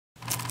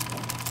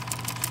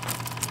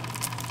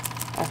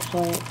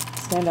actually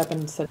stand up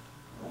and sit.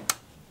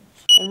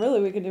 And really,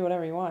 we can do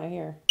whatever you want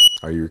here.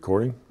 Are you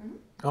recording?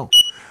 Mm-hmm. Oh,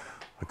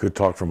 I could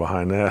talk from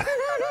behind that.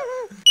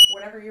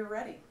 Whenever you're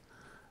ready.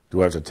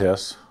 Do I have to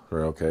test?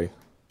 Or okay.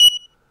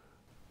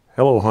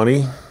 Hello,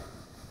 honey.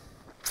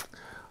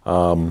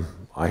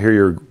 I hear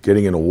you're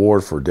getting an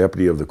award for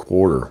Deputy of the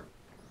Quarter.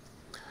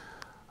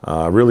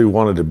 I really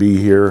wanted to be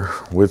here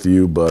with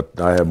you, but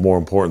I have more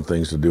important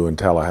things to do in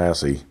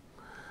Tallahassee.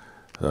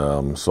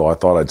 So I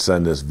thought I'd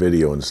send this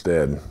video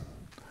instead.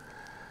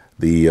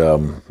 I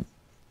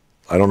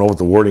don't know what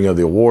the wording of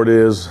the award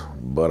is,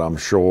 but I'm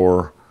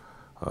sure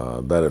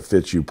that it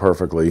fits you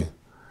perfectly.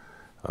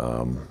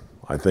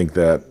 I think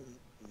that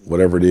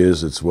whatever it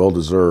is, it's well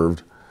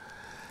deserved.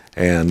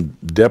 And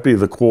Deputy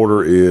of the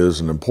Quarter is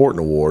an important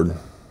award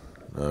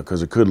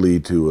because it could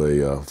lead to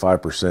a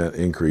 5%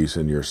 increase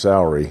in your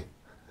salary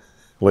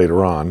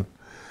later on.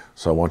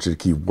 So I want you to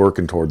keep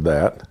working toward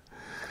that.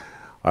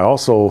 I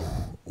also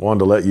wanted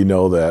to let you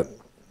know that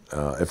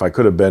if I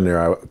could have been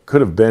there, I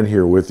could have been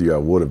here with you, I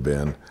would have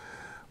been.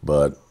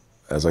 But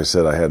as I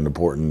said, I had an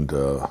important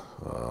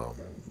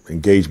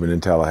engagement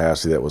in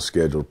Tallahassee that was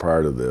scheduled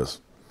prior to this.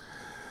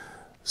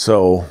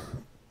 So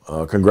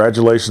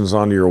congratulations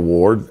on your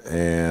award.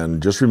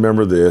 And just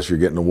remember this, you're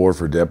getting an award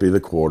for Deputy of the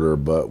Quarter,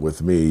 but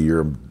with me,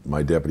 you're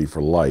my deputy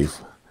for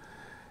life.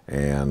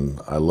 And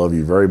I love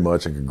you very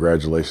much, and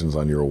congratulations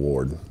on your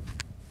award.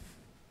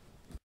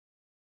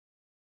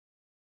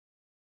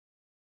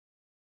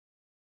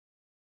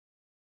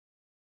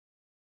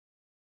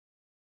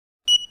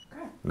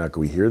 Now,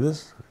 can we hear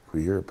this? Can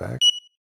we hear it back?